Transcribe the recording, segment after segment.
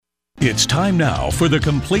It's time now for the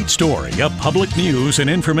complete story, a public news and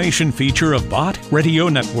information feature of Bott Radio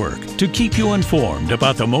Network to keep you informed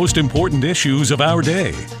about the most important issues of our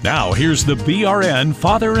day. Now, here's the BRN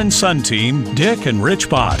father and son team, Dick and Rich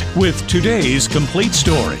Bott, with today's complete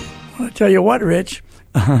story. I'll tell you what, Rich,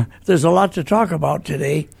 there's a lot to talk about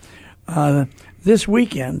today. This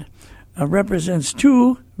weekend represents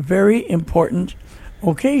two very important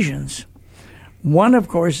occasions. One, of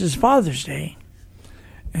course, is Father's Day.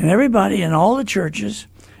 And everybody in all the churches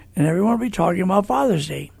and everyone will be talking about Father's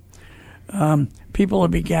Day. People will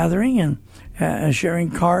be gathering and sharing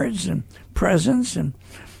cards and presents and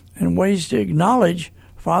ways to acknowledge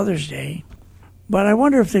Father's Day. But I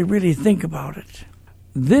wonder if they really think about it.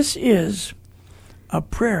 This is a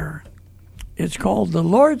prayer. It's called the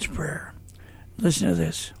Lord's Prayer. Listen to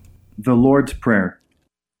this. The Lord's Prayer.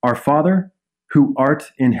 Our Father, who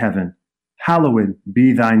art in heaven, hallowed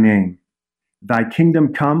be thy name. Thy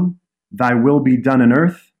kingdom come, thy will be done on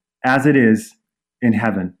earth as it is in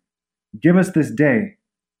heaven. Give us this day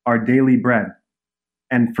our daily bread,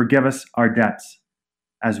 and forgive us our debts,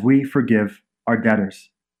 as we forgive our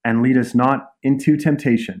debtors. And lead us not into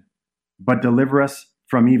temptation, but deliver us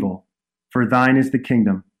from evil. For thine is the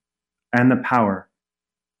kingdom, and the power,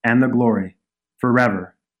 and the glory,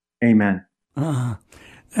 forever. Amen.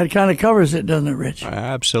 That kind of covers it, doesn't it, Rich?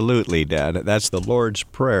 Absolutely, Dad. That's the Lord's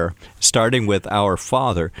Prayer, starting with Our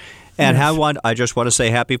Father. And Yes. I just want to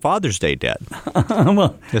say Happy Father's Day, Dad.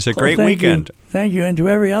 Well, It's a great thank weekend. you. Thank you. And to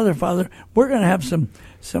every other father, we're going to have some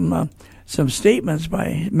statements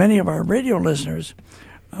by many of our radio listeners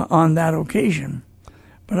on that occasion.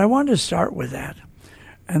 But I want to start with that.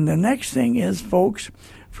 And the next thing is, folks,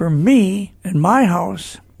 for me and my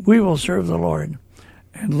house, we will serve the Lord.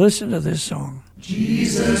 And listen to this song.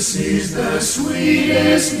 Jesus is the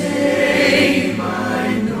sweetest name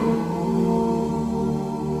I know,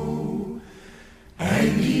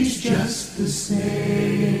 and he's just the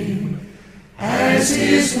same as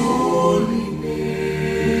his holy name.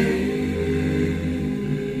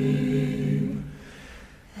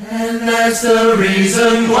 And that's the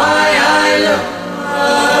reason why I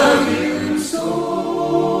love him so.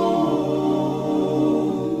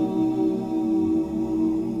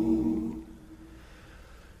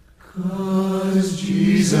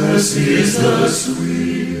 Jesus is the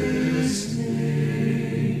sweetest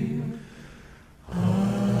name I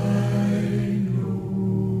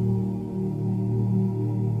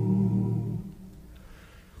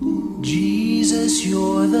know. Jesus,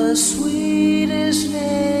 you're the sweetest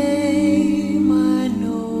name I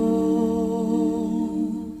know,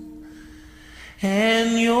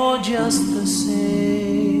 and you're just the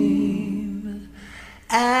same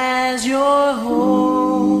as your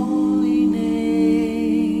holy name.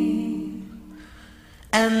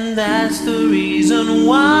 And that's the reason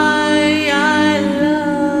why I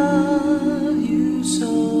love you so.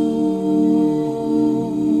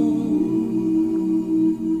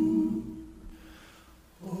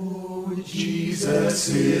 Oh, Jesus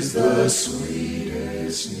is the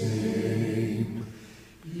sweetest name.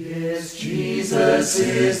 Yes, Jesus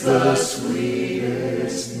is the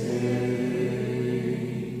sweetest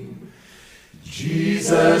name.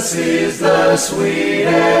 Jesus is the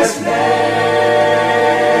sweetest name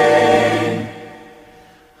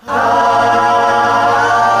I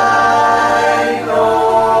know.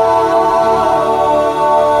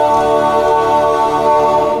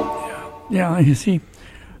 Yeah, you see,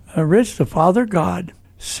 Rich, the Father God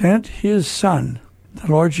sent his Son,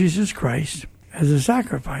 the Lord Jesus Christ, as a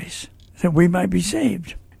sacrifice that we might be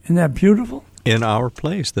saved. Isn't that beautiful? In our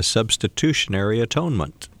place, the substitutionary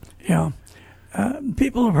atonement. Yeah.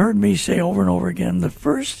 People have heard me say over and over again, the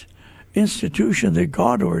first institution that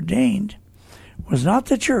God ordained was not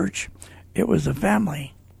the church, it was the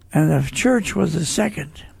family. And the church was the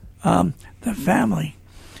second. The family,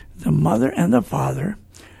 the mother and the father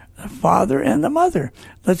and the mother.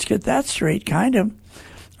 Let's get that straight, kind of.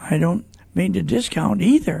 I don't mean to discount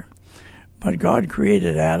either. But God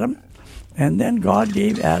created Adam, and then God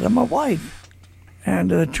gave Adam a wife. And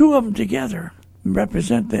the two of them together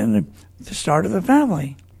represent then the start of the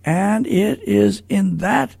family. And it is in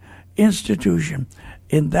that institution,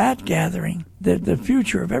 in that gathering, that the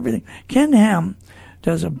future of everything. Ken Ham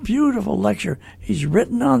does a beautiful lecture. He's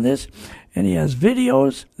written on this, and he has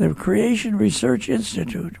videos, the Creation Research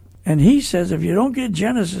Institute. And he says if you don't get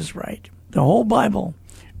Genesis right, the whole Bible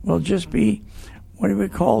will just be, what do we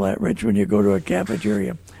call that, Rich, when you go to a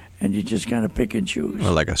cafeteria and you just kind of pick and choose?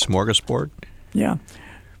 Or like a smorgasbord? Yeah.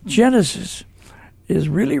 Genesis is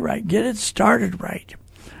really right. Get it started right.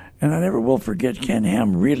 And I never will forget Ken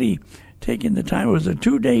Ham really taking the time. It was a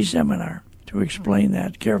 2-day seminar to explain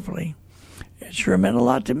that carefully. It sure meant a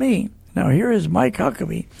lot to me. Now here is Mike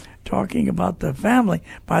Huckabee talking about the family.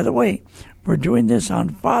 By the way, we're doing this on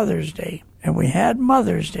Father's Day, and we had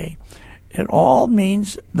Mother's Day. It all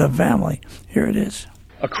means the family. Here it is.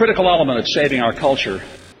 A critical element of saving our culture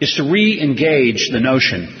is to re-engage the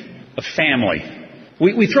notion of family.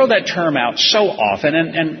 We throw that term out so often,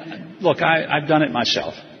 and look, I've done it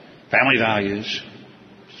myself. Family values,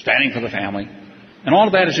 standing for the family, and all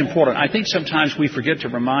of that is important. I think sometimes we forget to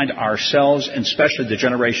remind ourselves, and especially the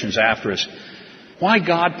generations after us, why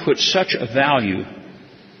God put such a value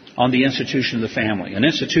on the institution of the family, an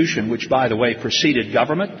institution which, by the way, preceded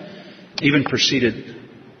government, even preceded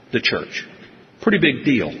the church. Pretty big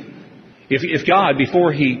deal. If God,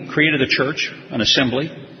 before He created a church, an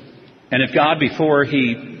assembly, and if God, before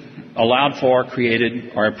He allowed for,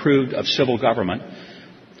 created, or approved of civil government,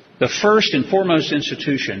 the first and foremost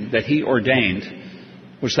institution that He ordained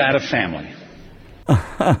was that of family.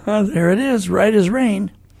 There it is, right as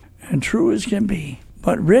rain, and true as can be.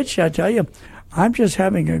 But Rich, I tell you, I'm just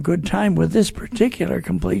having a good time with this particular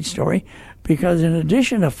complete story, because in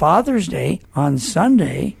addition to Father's Day on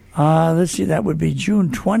Sunday, let's see, that would be June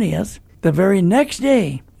 20th, the very next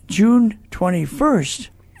day, June 21st,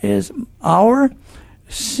 is our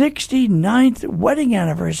 69th wedding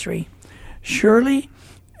anniversary. Shirley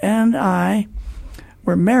and I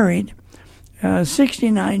were married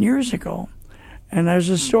 69 years ago. And there's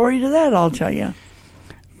a story to that, I'll tell you.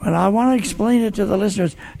 But I want to explain it to the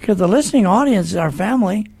listeners, because the listening audience is our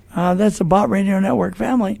family. That's the Bot Radio Network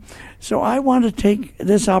family. So I want to take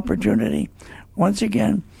this opportunity, once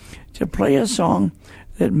again, to play a song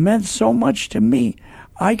that meant so much to me.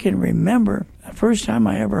 I can remember the first time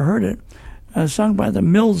I ever heard it, sung by the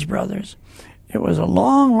Mills Brothers. It was a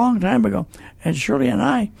long, long time ago. And Shirley and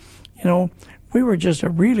I, we were just a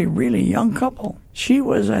really, really young couple. She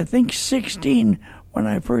was, I think, 16 when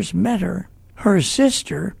I first met her. Her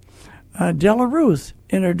sister, Della Ruth,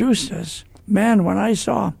 introduced us. Man, when I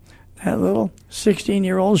saw that little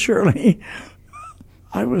 16-year-old Shirley,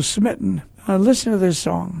 I was smitten. Listen to this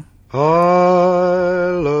song.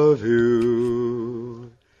 I love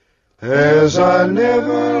you as I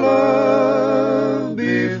never loved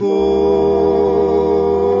before.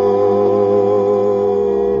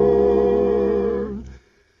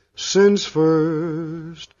 Since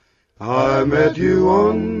first I met you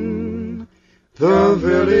on the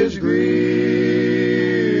village green,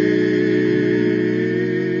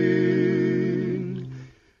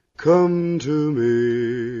 come to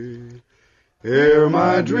me ere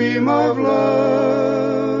my dream of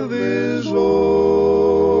love is o'er.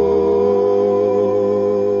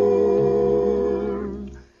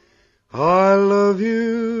 I love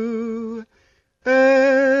you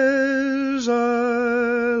as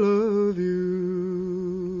I love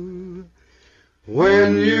you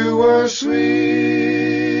when you were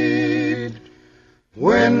sweet,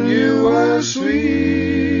 when you were sweet,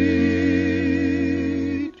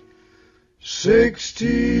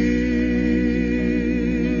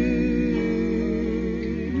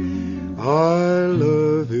 16. I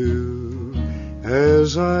love you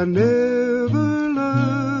as I never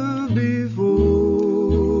loved before.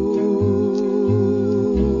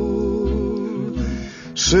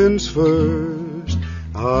 Since first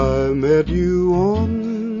I met you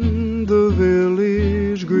on the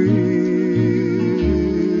village green,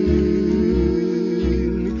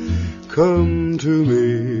 come to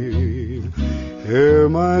me ere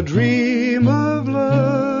my dream of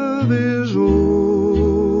love is o'er.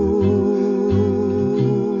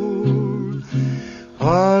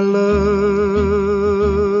 I love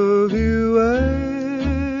you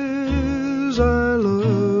as I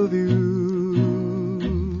love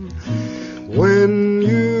you when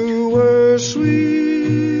you were sweet,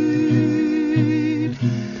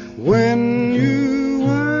 when you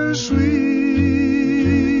were sweet,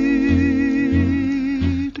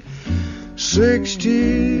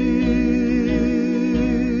 16.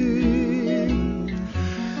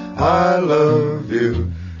 I love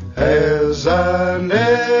you as I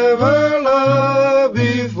never loved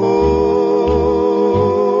before.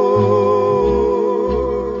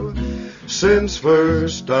 Since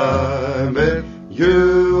first I met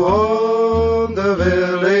you on the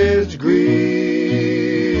village green,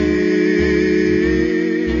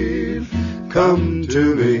 come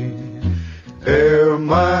to me ere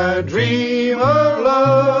my dream of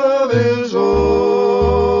love is o'er.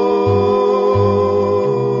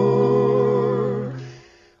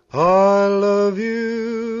 I love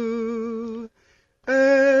you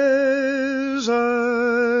as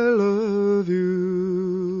I love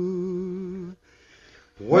you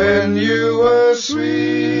when you were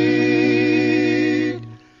sweet,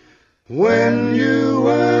 when you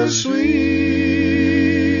were sweet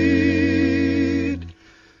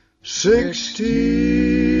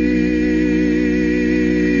 16.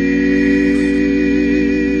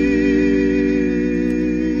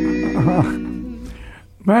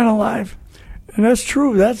 Man alive. And that's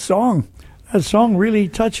true, that song really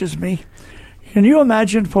touches me. Can you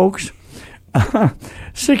imagine, folks,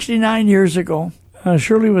 69 years ago,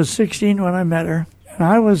 Shirley was 16 when I met her, and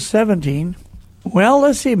I was 17. Well,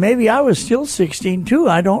 let's see, maybe I was still 16 too.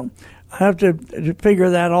 I have to figure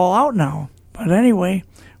that all out now. But anyway,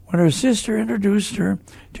 when her sister introduced her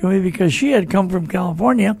to me, because she had come from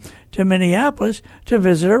California to Minneapolis to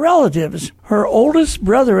visit her relatives, her oldest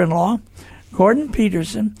brother-in-law, Gordon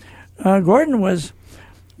Peterson, Gordon was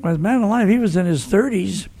man alive. He was in his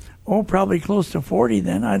 30s, probably close to 40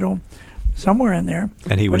 then. Somewhere in there.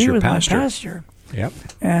 And he was your pastor. My pastor. Yep.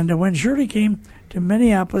 And when Shirley came to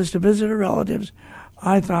Minneapolis to visit her relatives,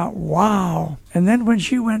 I thought, wow. And then when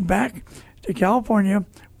she went back to California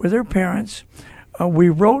with her parents, we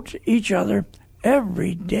wrote each other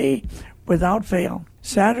every day without fail.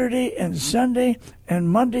 Saturday and Sunday and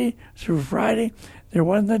Monday through Friday, there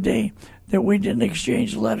wasn't a day that we didn't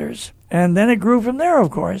exchange letters. And then it grew from there,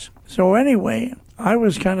 of course. So anyway, I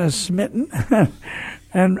was kind of smitten.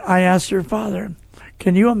 And I asked her father,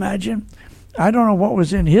 can you imagine? I don't know what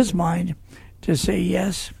was in his mind to say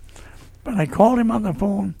yes, but I called him on the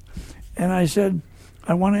phone and I said,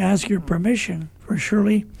 I want to ask your permission for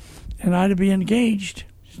Shirley and I to be engaged,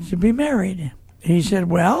 to be married. He said,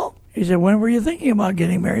 when were you thinking about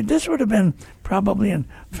getting married? This would have been probably in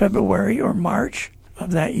February or March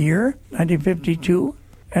of that year, 1952.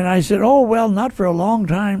 And I said, not for a long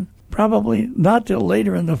time, probably not till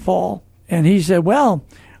later in the fall. And he said,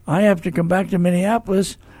 I have to come back to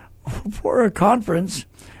Minneapolis for a conference.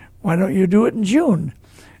 Why don't you do it in June?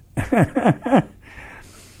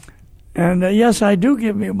 And yes, I do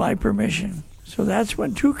give you my permission. So that's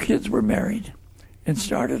when 2 kids were married and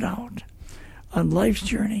started out on life's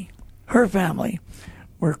journey. Her family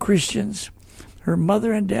were Christians. Her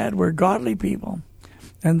mother and dad were godly people,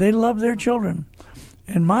 and they loved their children.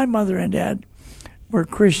 And my mother and dad were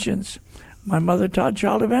Christians. My mother taught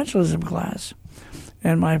child evangelism class,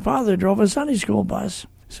 and my father drove a Sunday school bus.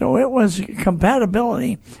 So it was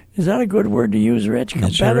compatibility. Is that a good word to use, Rich?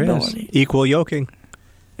 Compatibility. Sure is. Equal yoking.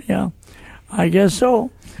 Yeah, I guess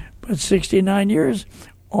so. But 69 years,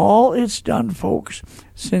 all it's done, folks,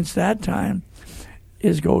 since that time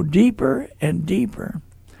is go deeper and deeper.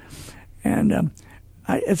 And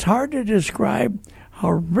it's hard to describe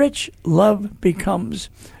how rich love becomes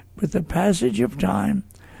with the passage of time.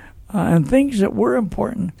 And things that were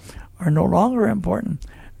important are no longer important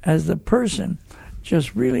as the person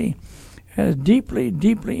just really has deeply,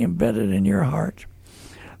 deeply embedded in your heart.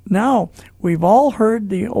 Now, we've all heard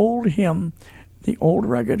the old hymn, The Old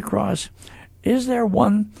Rugged Cross. Is there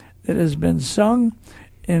one that has been sung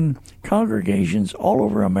in congregations all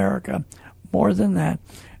over America more than that?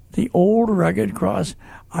 The Old Rugged Cross.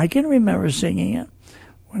 I can remember singing it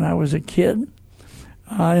when I was a kid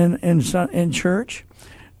in church.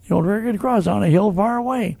 The old rugged cross on a hill far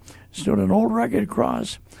away stood an old rugged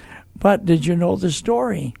cross. But did you know the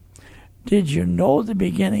story? Did you know the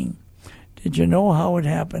beginning? Did you know how it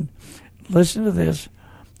happened? Listen to this,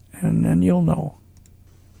 and then you'll know.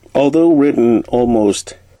 Although written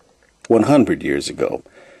almost 100 years ago,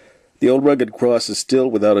 The Old Rugged Cross is still,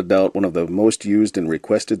 without a doubt, one of the most used and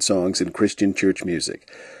requested songs in Christian church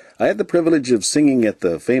music. I had the privilege of singing at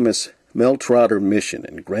the famous Mel Trotter Mission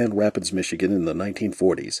in Grand Rapids, Michigan in the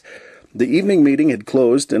 1940s. The evening meeting had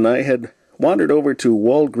closed, and I had wandered over to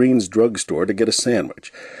Walgreens drugstore to get a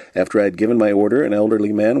sandwich. After I had given my order, an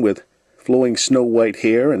elderly man with flowing snow-white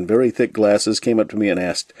hair and very thick glasses came up to me and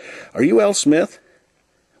asked, "Are you Al Smith?"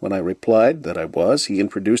 When I replied that I was, he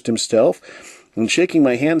introduced himself and, shaking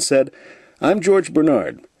my hand, said, "I'm George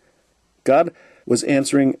Bernard." God was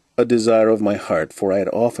answering a desire of my heart, for I had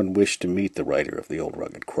often wished to meet the writer of The Old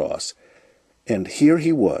Rugged Cross. And here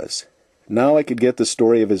he was. Now I could get the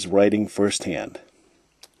story of his writing firsthand.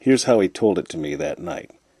 Here's how he told it to me that night.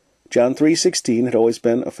 John 3:16 had always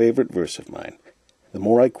been a favorite verse of mine. The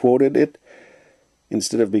more I quoted it,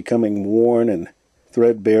 instead of becoming worn and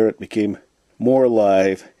threadbare, it became more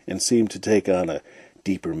alive and seemed to take on a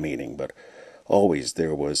deeper meaning. But always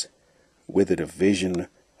there was with it a vision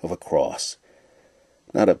of a cross.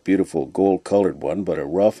 Not a beautiful gold-colored one, but a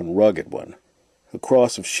rough and rugged one. A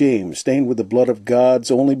cross of shame, stained with the blood of God's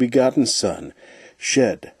only begotten Son,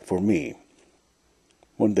 shed for me.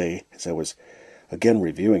 One day, as I was again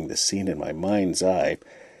reviewing this scene in my mind's eye,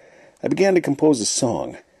 I began to compose a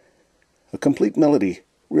song. A complete melody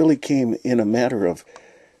really came in a matter of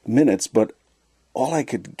minutes, but all I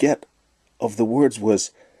could get of the words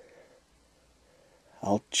was,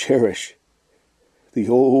 "I'll cherish the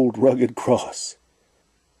old rugged cross."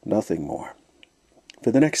 Nothing more.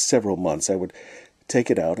 For the next several months I would take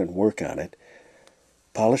it out and work on it,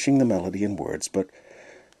 polishing the melody and words, but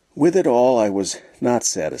with it all I was not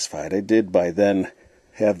satisfied. I did by then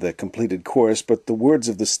have the completed chorus, but the words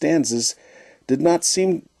of the stanzas did not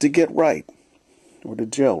seem to get right, or to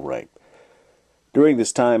gel right. During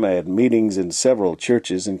this time I had meetings in several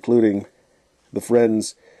churches, including the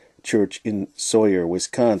Friends Church in Sawyer,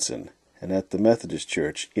 Wisconsin, and at the Methodist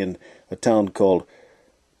Church in a town called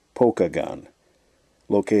Pokagon,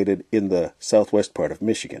 located in the southwest part of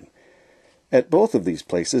Michigan. At both of these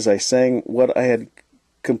places I sang what I had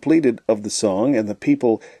completed of the song, and the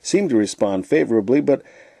people seemed to respond favorably, but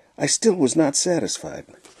I still was not satisfied.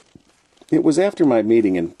 It was after my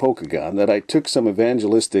meeting in Pokagon that I took some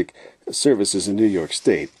evangelistic services in New York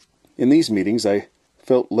State. In these meetings I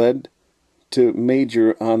felt led to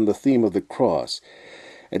major on the theme of the cross.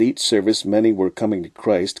 At each service many were coming to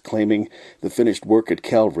Christ, claiming the finished work at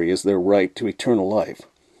Calvary as their right to eternal life.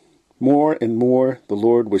 More and more the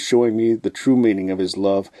Lord was showing me the true meaning of His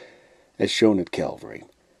love as shown at Calvary.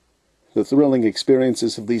 The thrilling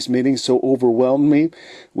experiences of these meetings so overwhelmed me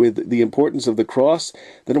with the importance of the cross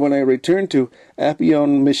that when I returned to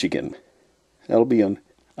Albion, Michigan,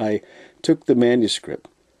 I took the manuscript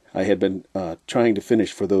I had been trying to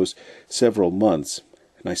finish for those several months,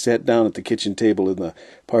 and I sat down at the kitchen table in the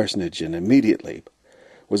parsonage and immediately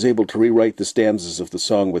was able to rewrite the stanzas of the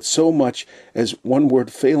song with so much as one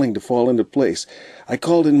word failing to fall into place. I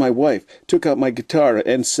called in my wife, took out my guitar,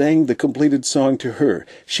 and sang the completed song to her.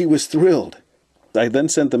 She was thrilled. I then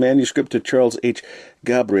sent the manuscript to Charles H.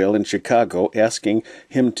 Gabriel in Chicago, asking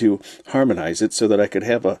him to harmonize it so that I could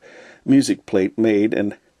have a music plate made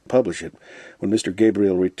and publish it. When Mr.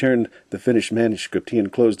 Gabriel returned the finished manuscript, he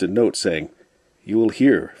enclosed a note saying, "You will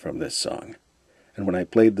hear from this song." And when I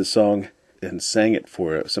played the song and sang it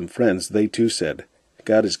for some friends, they too said,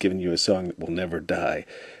 "God has given you a song that will never die.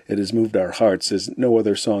 It has moved our hearts as no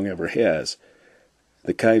other song ever has."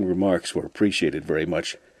 The kind remarks were appreciated very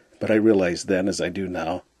much, but I realized then, as I do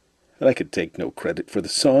now, that I could take no credit for the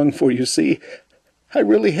song, for you see, I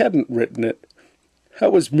really hadn't written it. I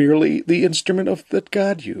was merely the instrument that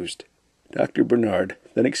God used. Dr. Bernard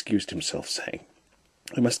then excused himself, saying,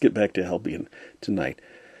 "I must get back to Albion tonight,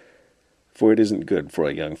 for it isn't good for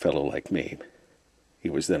a young fellow like me," he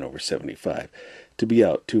was then over 75, "to be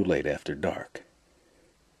out too late after dark."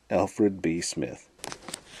 Alfred B. Smith.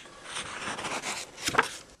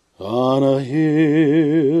 On a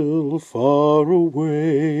hill far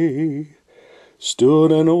away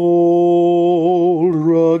stood an old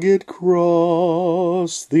rugged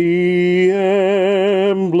cross, the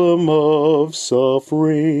emblem of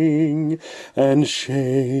suffering and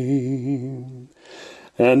shame.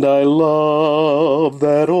 And I love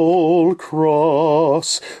that old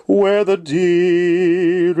cross, where the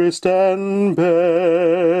dearest and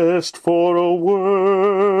best for a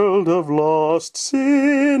world of lost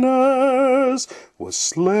sinners was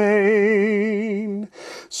slain.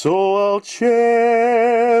 So I'll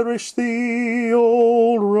cherish the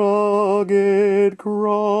old rugged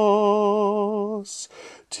cross,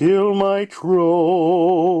 till my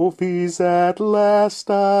trophies at last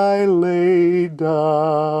I lay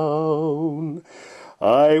down.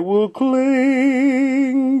 I will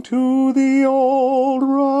cling to the old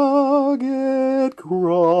rugged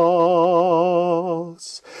cross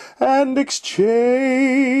and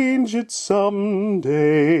exchange it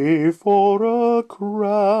someday for a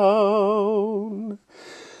crown.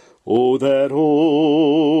 Oh, that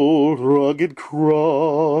old rugged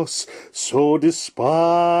cross, so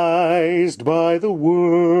despised by the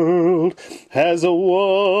world, has a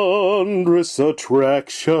wondrous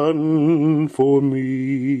attraction for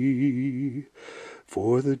me.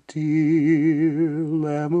 For the dear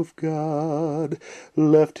Lamb of God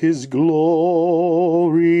left his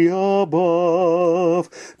glory above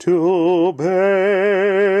to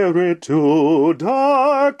bear it to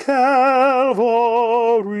dark Calvary.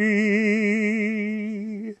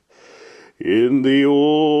 In the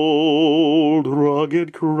old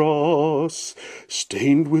rugged cross,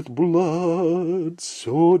 stained with blood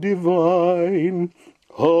so divine,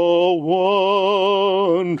 a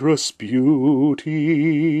wondrous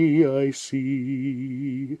beauty I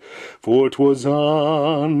see, for 'twas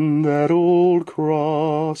on that old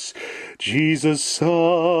cross Jesus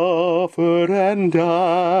suffered and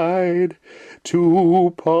died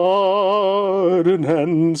to pardon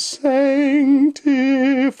and sanctify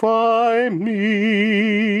me.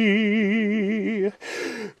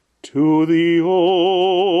 To the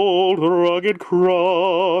old rugged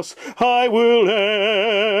cross, I will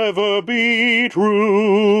ever be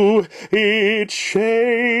true, its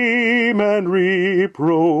shame and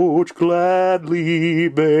reproach gladly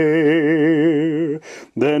bear.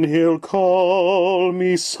 Then he'll call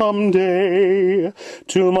me someday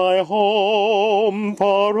to my home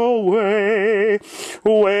far away,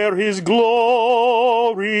 where his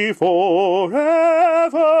glory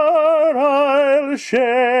forever I'll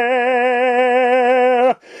share.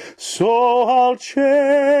 So I'll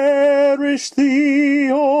cherish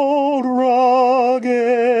the old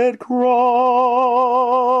rugged cross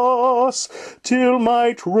till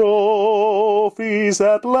my trophies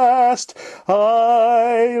at last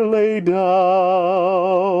I lay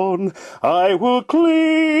down. I will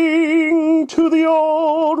cling to the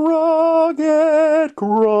old rugged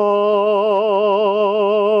cross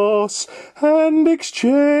and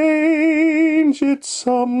exchange it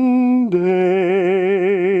someday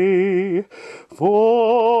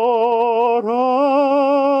for a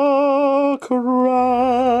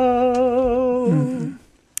crown.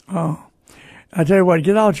 Oh, I tell you what,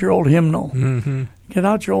 get out your old hymnal. Mm-hmm. Get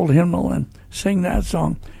out your old hymnal and sing that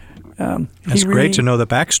song. It's great to know the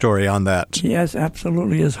backstory on that. Yes,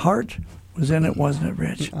 absolutely. His heart was in it, wasn't it,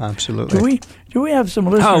 Rich? Absolutely. Do we have some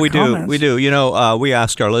listener comments? We do. You know, we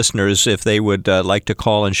asked our listeners if they would like to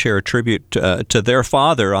call and share a tribute to their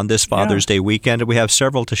father on this Father's Day weekend, and we have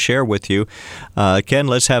several to share with you. Ken,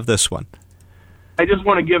 let's have this one. I just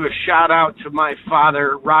want to give a shout out to my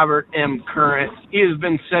father, Robert M. Current. He has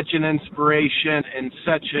been such an inspiration and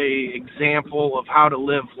such a example of how to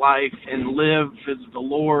live life and live as the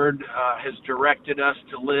Lord has directed us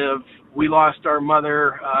to live. We lost our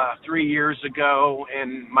mother 3 years ago,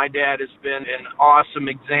 and my dad has been an awesome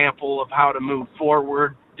example of how to move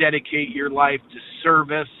forward, dedicate your life to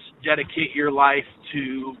service, dedicate your life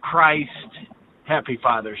to Christ. Happy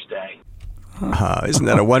Father's Day. Isn't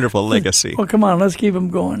that a wonderful legacy? Well, come on, let's keep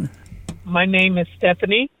them going. My name is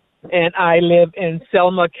Stephanie, and I live in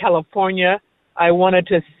Selma, California. I wanted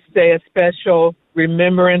to say a special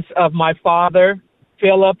remembrance of my father,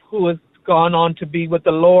 Philip, who has gone on to be with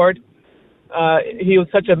the Lord. He was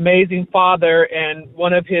such an amazing father, and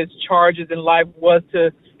one of his charges in life was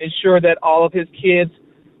to ensure that all of his kids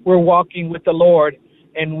were walking with the Lord.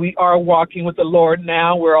 And we are walking with the Lord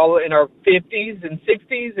now. We're all in our 50s and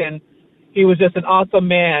 60s, and he was just an awesome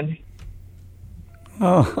man.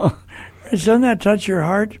 Oh, doesn't that touch your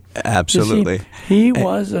heart? Absolutely. See, he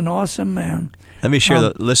was an awesome man. Let me share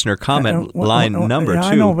the listener comment line number 2.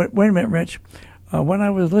 I know, but wait a minute, Rich. When I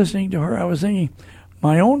was listening to her, I was thinking,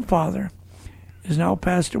 my own father is now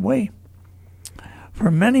passed away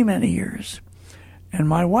for many, many years. And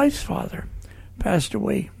my wife's father passed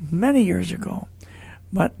away many years ago.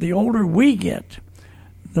 But the older we get,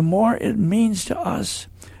 the more it means to us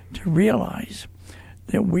to realize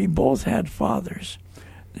that we both had fathers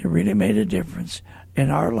that really made a difference in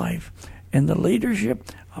our life, in the leadership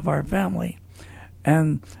of our family,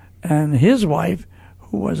 and his wife,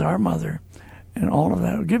 who was our mother, and all of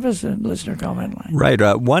that. Give us a listener comment line. Right,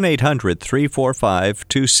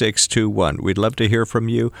 1-800-345-2621. We'd love to hear from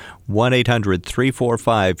you,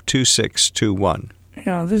 1-800-345-2621.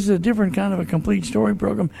 Yeah, this is a different kind of a complete story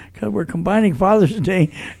program because we're combining Father's Day.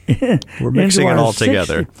 We're mixing it all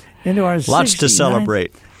together. Into our lots to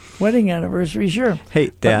celebrate. Wedding anniversary, sure.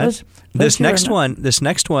 Hey, Dad, this next one,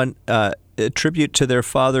 a tribute to their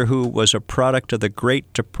father who was a product of the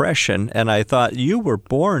Great Depression, and I thought you were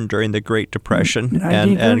born during the Great Depression,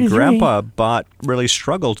 and Grandpa really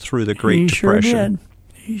struggled through the Great Depression.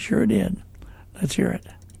 He sure did. Let's hear it.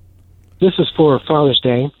 This is for Father's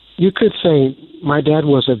Day. You could say my dad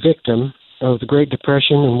was a victim of the Great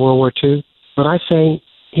Depression and World War II, but I say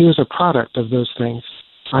he was a product of those things.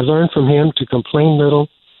 I learned from him to complain little,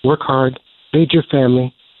 work hard, lead your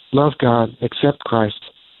family, love God, accept Christ.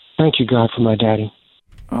 Thank you, God, for my daddy.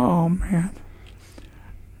 Oh, man.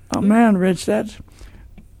 Oh, man, Rich, that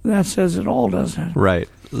says it all, doesn't it? Right.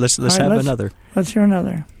 Let's have another. Let's hear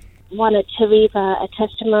another. Wanted to leave a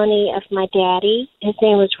testimony of my daddy. His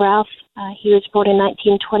name was Ralph. He was born in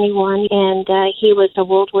 1921, and he was a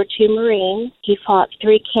World War II Marine. He fought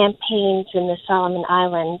 3 campaigns in the Solomon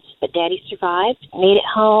Islands, but Daddy survived, made it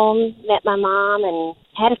home, met my mom, and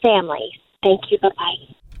had a family. Thank you.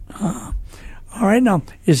 Bye-bye. All right, now,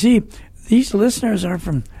 you see, these listeners are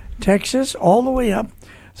from Texas all the way up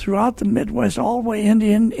throughout the Midwest, all the way into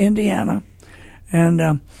Indiana,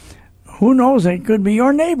 and who knows, it could be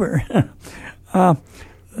your neighbor.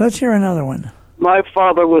 Let's hear another one. My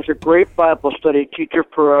father was a great Bible study teacher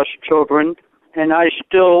for us children, and I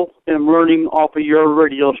still am learning off of your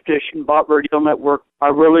radio station, Bot Radio Network. I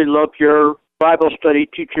really love your Bible study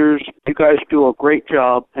teachers. You guys do a great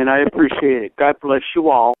job, and I appreciate it. God bless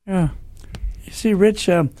you all. Yeah. You see, Rich,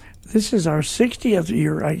 this is our 60th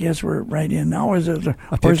year, I guess we're right in now. Is it the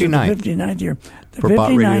 59th year? The for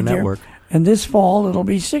Bot Radio 59th year. Network. And this fall, it'll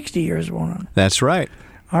be 60 years, won't it? That's right.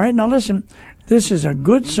 All right, now listen. This is a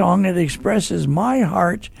good song that expresses my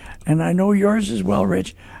heart, and I know yours as well,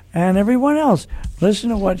 Rich, and everyone else.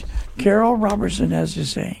 Listen to what Carrol Roberson has to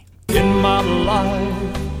say. In my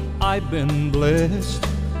life, I've been blessed,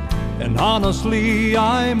 and honestly,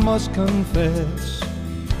 I must confess,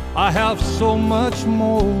 I have so much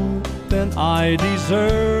more than I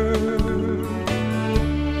deserve.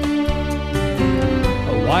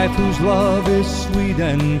 A wife whose love is sweet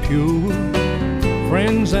and pure,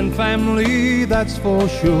 friends and family, that's for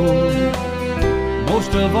sure.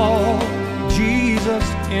 Most of all, Jesus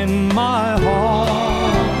in my heart.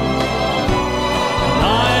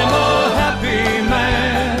 I'm a happy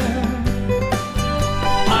man.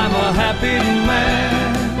 I'm a happy man.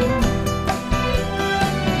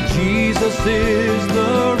 Jesus is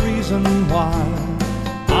the reason why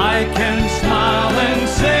I can smile and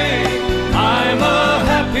say I'm a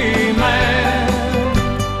happy man.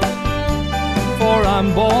 For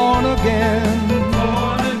I'm born again.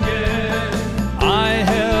 I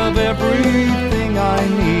have everything I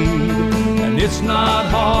need, and it's not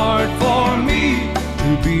hard for me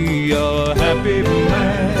to be a happy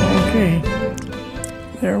man. Okay.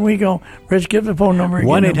 There we go. Rich, give the phone number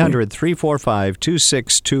again.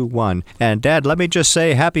 1-800-345-2621. And Dad, let me just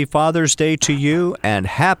say happy Father's Day to you and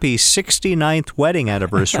happy 69th wedding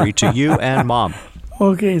anniversary to you and Mom.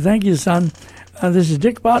 Okay, thank you, son. This is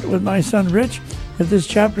Dick Bott with my son Rich with this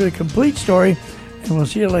chapter, The Complete Story, and we'll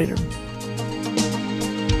see you later.